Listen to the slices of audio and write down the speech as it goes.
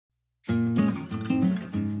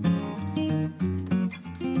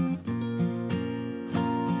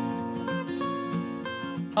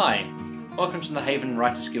Hi, welcome to the Haven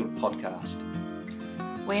Writers Guild podcast.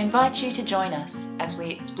 We invite you to join us as we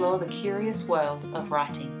explore the curious world of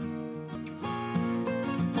writing.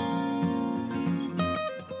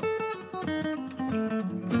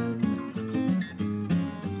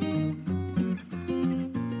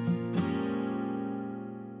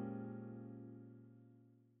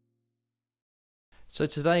 So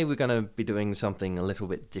today we're going to be doing something a little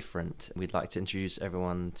bit different. We'd like to introduce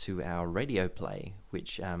everyone to our radio play,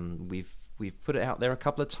 which we've put it out there a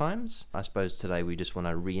couple of times. I suppose today we just want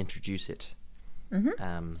to reintroduce it.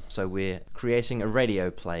 So we're creating a radio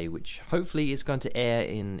play, which hopefully is going to air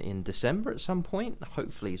in December at some point.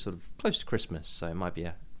 Hopefully, sort of close to Christmas. So it might be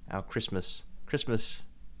our Christmas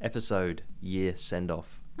episode year send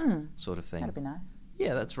off sort of thing. That'd be nice.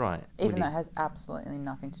 Yeah, that's right. Even though it has absolutely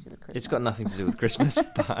nothing to do with Christmas. It's got nothing to do with Christmas,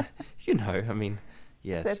 but,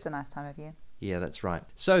 yes. It's a nice time of year. Yeah, that's right.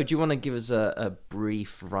 So, do you want to give us a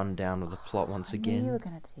brief rundown of the plot once again? I knew you were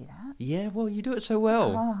going to do that. Yeah, well, you do it so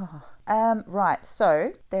well. Right,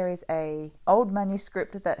 so there is a old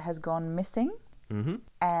manuscript that has gone missing,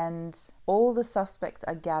 and all the suspects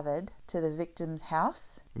are gathered to the victim's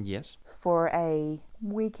house. Yes. For a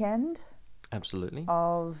weekend. Absolutely.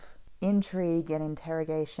 Of intrigue and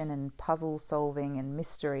interrogation and puzzle solving and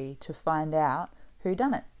mystery to find out who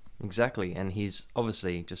done it. Exactly, and he's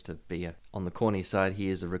obviously, just to be on the corny side, he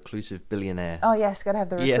is a reclusive billionaire. Oh yes, got to have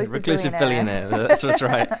the reclusive billionaire. That's what's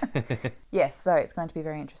right. Yes, so it's going to be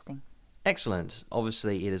very interesting. Excellent.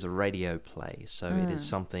 Obviously, it is a radio play, so it is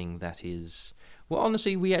something that is... Well,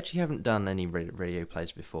 honestly, we actually haven't done any radio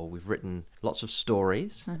plays before. We've written lots of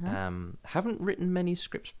stories, haven't written many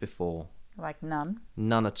scripts before. Like none.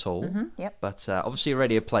 None at all. Yep. But obviously a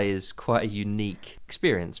radio play is quite a unique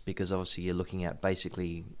experience because obviously you're looking at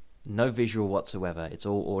basically no visual whatsoever. It's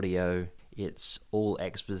all audio. It's all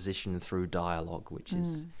exposition through dialogue, which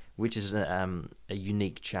is a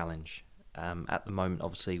unique challenge. At the moment,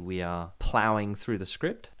 obviously, we are ploughing through the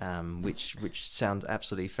script, which sounds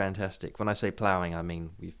absolutely fantastic. When I say ploughing, I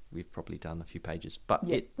mean we've probably done a few pages, but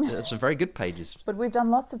it's some very good pages. But we've done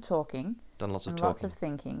lots of talking. Lots of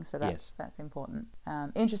thinking, so that's important.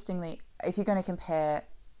 Interestingly, if you're going to compare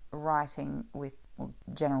writing with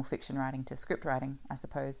general fiction writing to script writing, I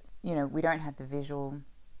suppose, we don't have the visual,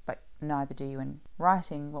 but neither do you in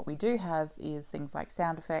writing. What we do have is things like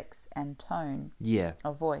sound effects and tone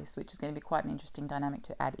of voice, which is going to be quite an interesting dynamic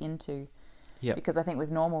to add into. Yeah. Because I think with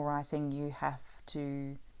normal writing, you have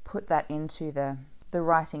to put that into the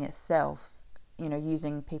writing itself,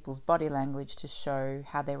 using people's body language to show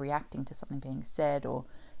how they're reacting to something being said, or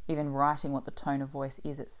even writing what the tone of voice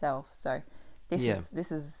is itself. So this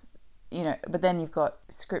is, but then you've got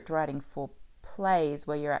script writing for plays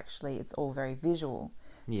where it's all very visual.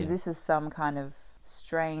 So this is some kind of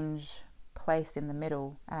strange place in the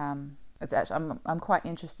middle. It's actually, I'm quite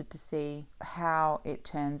interested to see how it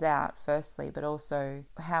turns out, firstly, but also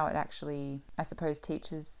how it actually, I suppose,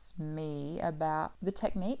 teaches me about the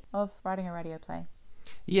technique of writing a radio play.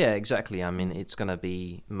 Yeah, exactly. I mean, it's going to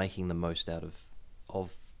be making the most out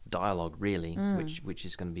of dialogue, really, which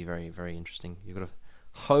is going to be very, very interesting. You've got to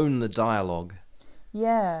hone the dialogue.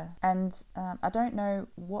 Yeah, and I don't know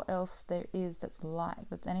what else there is that's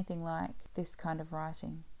anything like this kind of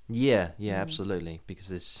writing. Yeah, absolutely,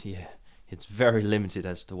 because it's very limited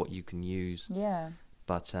as to what you can use. Yeah.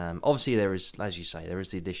 But obviously there is, as you say, there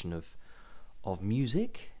is the addition of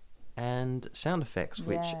music and sound effects,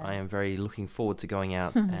 which I am very looking forward to going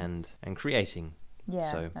out and creating. Yeah,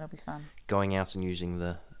 so that'll be fun. Going out and using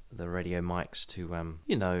the radio mics to,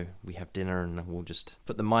 we have dinner and we'll just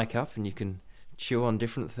put the mic up and you can chew on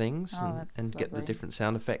different things and get the different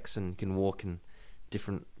sound effects, and you can walk in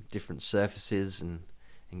different surfaces and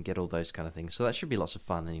get all those kind of things. So that should be lots of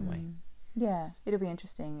fun anyway. Yeah, it'll be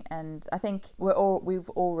interesting, and I think we've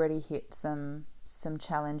already hit some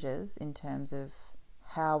challenges in terms of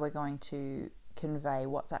how we're going to convey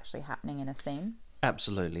what's actually happening in a scene.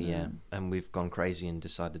 Absolutely, yeah. And we've gone crazy and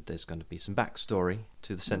decided there's going to be some backstory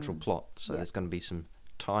to the central plot. So there's going to be some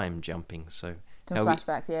time jumping. So some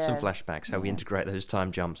flashbacks. How we integrate those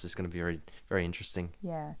time jumps is going to be very, very interesting.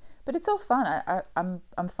 Yeah, but it's all fun.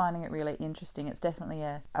 I'm finding it really interesting. It's definitely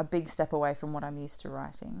a big step away from what I'm used to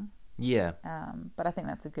writing. Yeah. But I think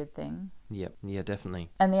that's a good thing. Yeah, definitely.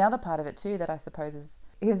 And the other part of it too that I suppose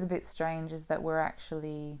is a bit strange is that we're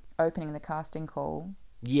actually opening the casting call.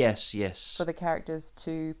 Yes. For the characters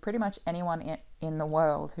to pretty much anyone in the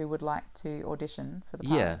world who would like to audition for the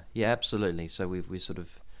parts. Yeah, absolutely. So we're sort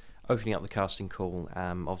of opening up the casting call,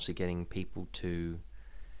 obviously getting people to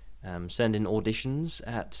send in auditions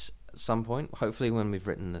at some point, hopefully when we've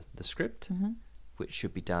written the script, which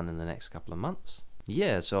should be done in the next couple of months.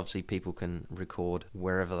 Yeah, so obviously people can record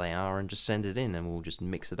wherever they are and just send it in, and we'll just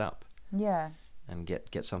mix it up Yeah. and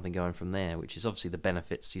get something going from there, which is obviously the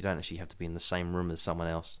benefits. You don't actually have to be in the same room as someone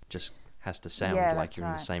else. Just has to sound Yeah, like that's you're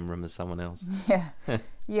in the right. same room as someone else. Yeah.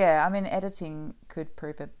 Yeah, I mean, editing could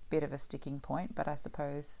prove a bit of a sticking point, but I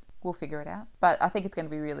suppose we'll figure it out. But I think it's going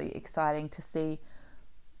to be really exciting to see,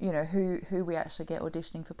 you know, who we actually get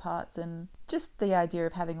auditioning for parts, and just the idea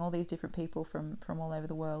of having all these different people from all over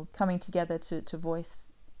the world coming together to voice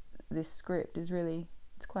this script is really,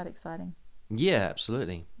 it's quite exciting. Yeah,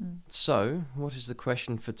 absolutely. So, what is the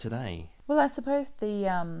question for today? Well, I suppose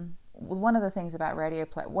one of the things about radio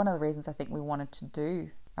play, one of the reasons I think we wanted to do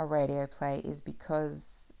a radio play is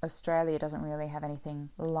because Australia doesn't really have anything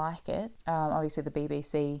like it. Obviously, the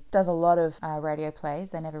BBC does a lot of radio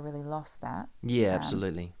plays. They never really lost that. Yeah,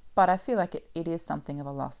 absolutely. But I feel like it is something of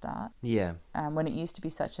a lost art. Yeah. When it used to be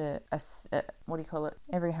such a what do you call it?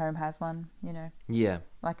 Every home has one, you know? Yeah.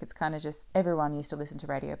 Like it's kind of just, everyone used to listen to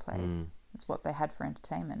radio plays. It's what they had for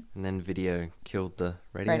entertainment. And then video killed the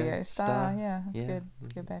radio star. Yeah, that's good.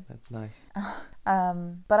 That's good, babe. That's nice.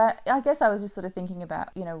 But I guess I was just sort of thinking about,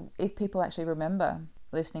 you know, if people actually remember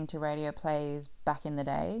listening to radio plays back in the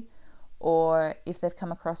day, or if they've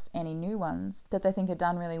come across any new ones that they think are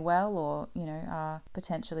done really well, or, you know, are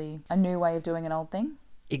potentially a new way of doing an old thing.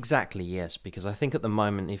 Exactly, yes, because I think at the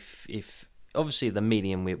moment, if obviously the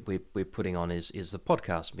medium we're putting on is the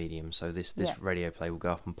podcast medium, so this radio play will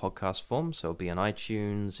go up in podcast form, so it'll be on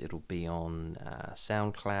iTunes, it'll be on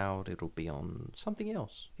SoundCloud, it'll be on something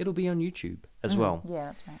else, it'll be on YouTube as well. Yeah,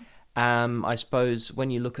 that's right. I suppose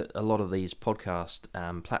when you look at a lot of these podcast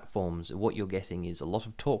platforms, what you're getting is a lot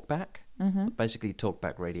of talkback, basically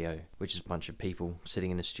talkback radio, which is a bunch of people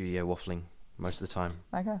sitting in a studio waffling most of the time.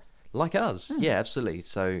 Like us. Yeah, absolutely.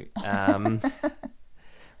 So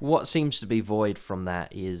what seems to be void from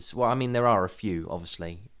that is, well, I mean, there are a few,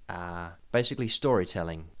 obviously, basically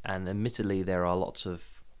storytelling, and admittedly there are lots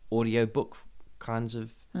of audiobook kinds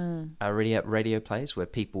of radio plays where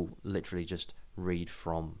people literally just read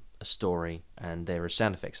from a story and there are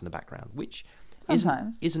sound effects in the background, which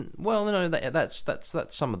sometimes isn't well, no, that's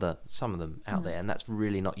some of them out there, and that's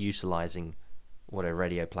really not utilizing what a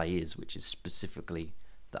radio play is, which is specifically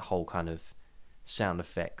the whole kind of sound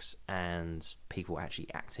effects and people actually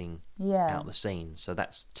acting out the scene. So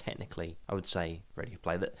that's technically, I would say, radio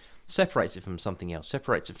play that separates it from something else,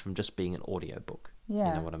 separates it from just being an audiobook. Yeah.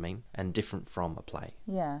 You know what I mean? And different from a play.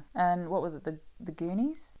 Yeah. And what was it, the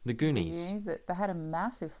Goonies? The Goonies. They had a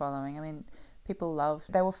massive following. I mean, people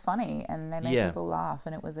loved, they were funny and they made people laugh,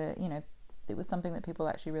 and it was it was something that people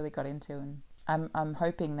actually really got into, and I'm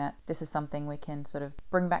hoping that this is something we can sort of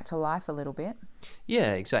bring back to life a little bit.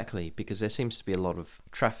 Yeah, exactly, because there seems to be a lot of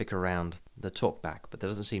traffic around the talkback, but there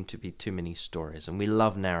doesn't seem to be too many stories, and we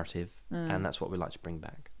love narrative, and that's what we like to bring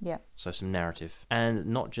back. Yeah. So some narrative, and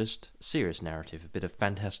not just serious narrative, a bit of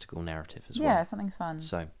fantastical narrative as well. Yeah, something fun.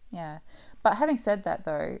 So yeah, but having said that,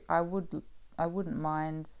 though, I wouldn't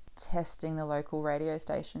mind testing the local radio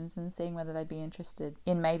stations and seeing whether they'd be interested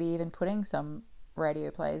in maybe even putting some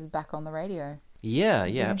radio plays back on the radio. Yeah,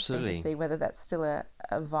 It'd be absolutely. to see whether that's still a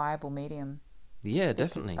viable medium. Yeah,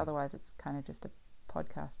 definitely. Otherwise, it's kind of just a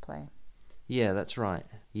podcast play. Yeah, that's right.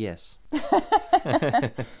 Yes.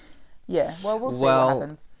 Yeah, well, we'll see what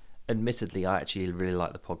happens. Admittedly, I actually really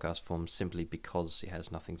like the podcast form simply because it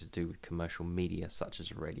has nothing to do with commercial media such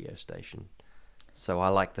as a radio station. So I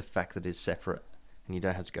like the fact that it's separate and you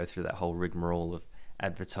don't have to go through that whole rigmarole of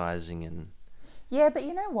advertising and... Yeah, but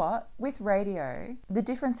you know what? With radio, the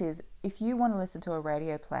difference is if you want to listen to a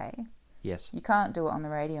radio play, yes, you can't do it on the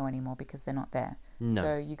radio anymore because they're not there. No.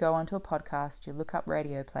 So you go onto a podcast, you look up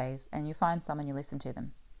radio plays, and you find some and you listen to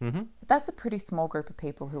them. Mm-hmm. That's a pretty small group of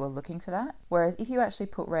people who are looking for that. Whereas if you actually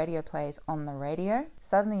put radio plays on the radio,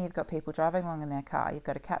 suddenly you've got people driving along in their car, you've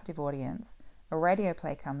got a captive audience, a radio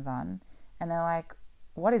play comes on, and they're like,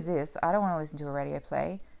 what is this? I don't want to listen to a radio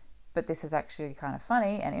play, but this is actually kind of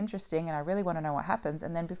funny and interesting, and I really want to know what happens.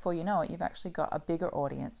 And then before you know it, you've actually got a bigger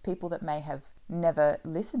audience. People that may have never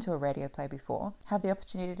listened to a radio play before have the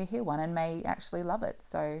opportunity to hear one and may actually love it.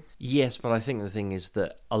 So yes, but I think the thing is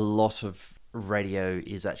that a lot of radio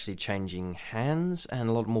is actually changing hands, and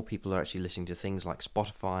a lot more people are actually listening to things like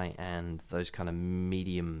Spotify and those kind of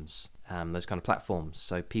mediums, those kind of platforms.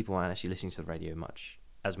 So people aren't actually listening to the radio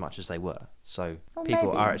as much as they were. So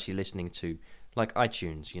people are actually listening to, like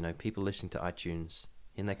iTunes, you know, people listen to iTunes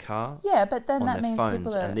in their car. Yeah, but then on that their means phones,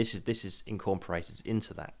 people are... and this is incorporated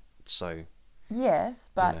into that. So yes,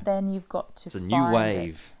 but then you've got to it's a find new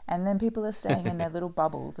wave. it. And then people are staying in their little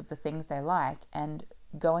bubbles of the things they like, and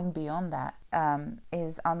going beyond that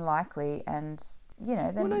is unlikely and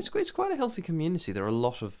then... Well, no, it's quite a healthy community. There are a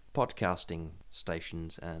lot of podcasting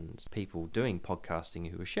stations and people doing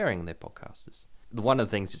podcasting who are sharing their podcasts. One of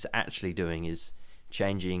the things it's actually doing is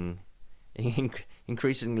changing,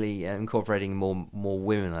 increasingly incorporating more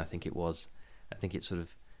women, I think it was. I think it's sort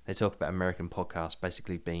of, they talk about American podcasts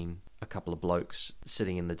basically being a couple of blokes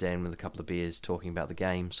sitting in the den with a couple of beers talking about the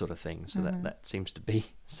game sort of thing. So that seems to be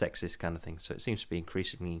sexist kind of thing. So it seems to be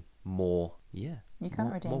increasingly more, You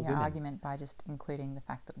can't redeem your women. argument by just including the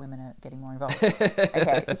fact that women are getting more involved.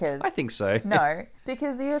 Okay, because... I think so. No,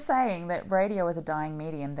 because you're saying that radio is a dying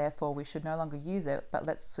medium, therefore we should no longer use it, but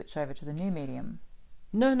let's switch over to the new medium.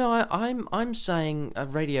 No, I'm saying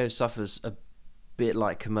radio suffers a bit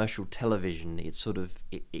like commercial television. It's sort of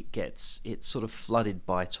it's sort of flooded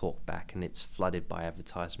by talkback, and it's flooded by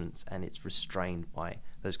advertisements, and it's restrained by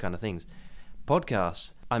those kind of things.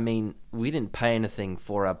 Podcasts, I mean, we didn't pay anything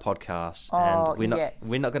for our podcasts, and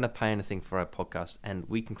we're not going to pay anything for our podcast, and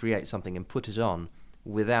we can create something and put it on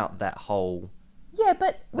without that whole... Yeah,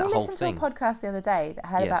 but we whole listened thing. to a podcast the other day that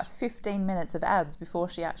had Yes. about 15 minutes of ads before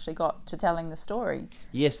she actually got to telling the story.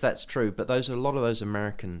 Yes, that's true, but those are a lot of those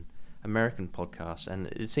American podcasts, and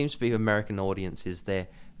it seems to be American audiences, they're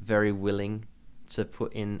very willing to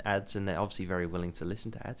put in ads, and they're obviously very willing to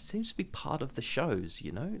listen to ads. It seems to be part of the shows,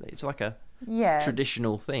 It's like a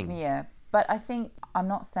traditional thing. Yeah, but I think I'm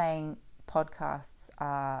not saying podcasts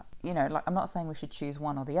are, I'm not saying we should choose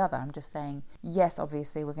one or the other. I'm just saying, yes,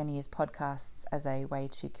 obviously we're going to use podcasts as a way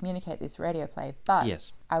to communicate this radio play, but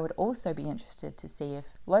Yes. I would also be interested to see if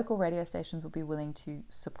local radio stations would be willing to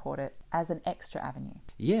support it as an extra avenue.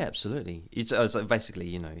 Yeah, absolutely. It's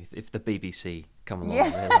basically, if the BBC come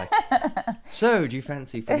along, they're like, so do you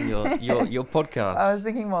fancy putting your podcast? I was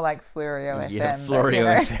thinking more like Florio FM. Yeah, Florio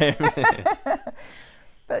FM.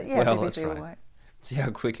 But yeah, Well, BBC that's will right. work. See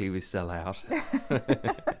how quickly we sell out.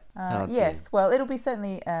 Yes, well, it'll be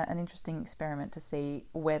certainly an interesting experiment to see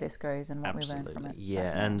where this goes and what we learn from it.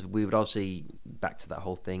 Yeah, But, and we would obviously, back to that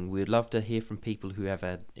whole thing, we would love to hear from people who have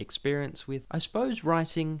had experience with, I suppose,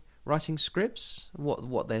 writing scripts,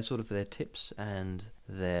 what their sort of their tips and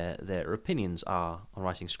their opinions are on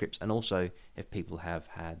writing scripts, and also if people have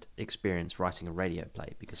had experience writing a radio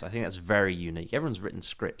play, because I think that's very unique. Everyone's written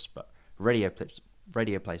scripts, but radio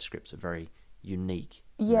play scripts are very unique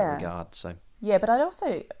in that regard. So yeah, but I'd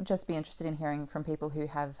also just be interested in hearing from people who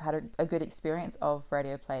have had a good experience of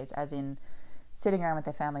radio plays, as in sitting around with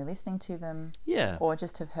their family listening to them, or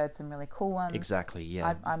just have heard some really cool ones. Exactly,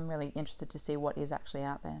 yeah. I'm really interested to see what is actually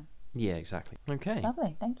out there. Yeah, exactly. Okay.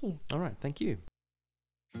 Lovely, thank you. All right, thank you.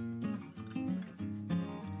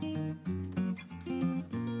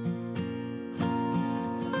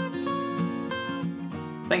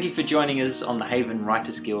 Thank you for joining us on the Haven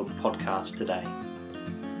Writers Guild podcast today.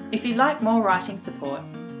 If you'd like more writing support,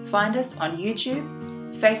 find us on YouTube,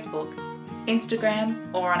 Facebook,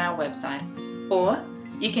 Instagram, or on our website. Or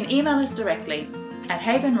you can email us directly at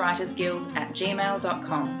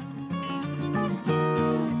havenwritersguild@gmail.com.